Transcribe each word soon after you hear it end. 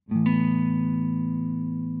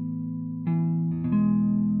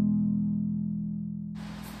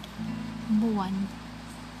1.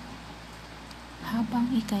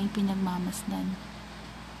 Habang ika'y pinagmamasdan,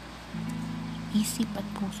 isip at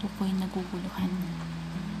puso ko'y naguguluhan.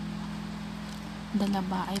 Dala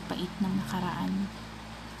ba ay pait ng nakaraan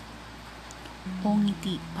o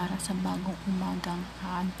ngiti para sa bagong umagang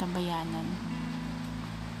aantabayanan?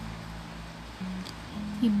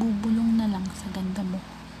 Ibubulong na lang sa ganda mo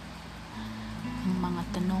ang mga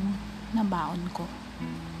tanong na baon ko.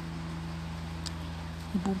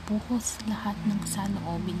 Ibubuhos lahat ng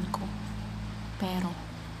saloobin ko, pero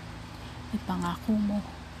ipangako mo,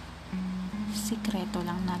 sikreto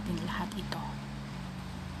lang natin lahat ito.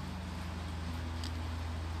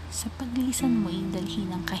 Sa paglisan mo'y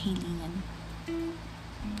dalhin ng kahilingan,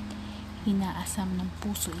 inaasam ng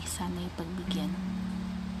puso'y sana'y pagbigyan.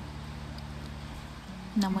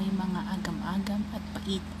 Na may mga agam-agam at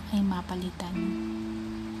pait ay mapalitan,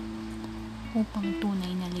 upang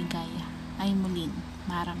tunay na ligaya ay muling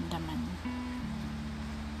maramdaman.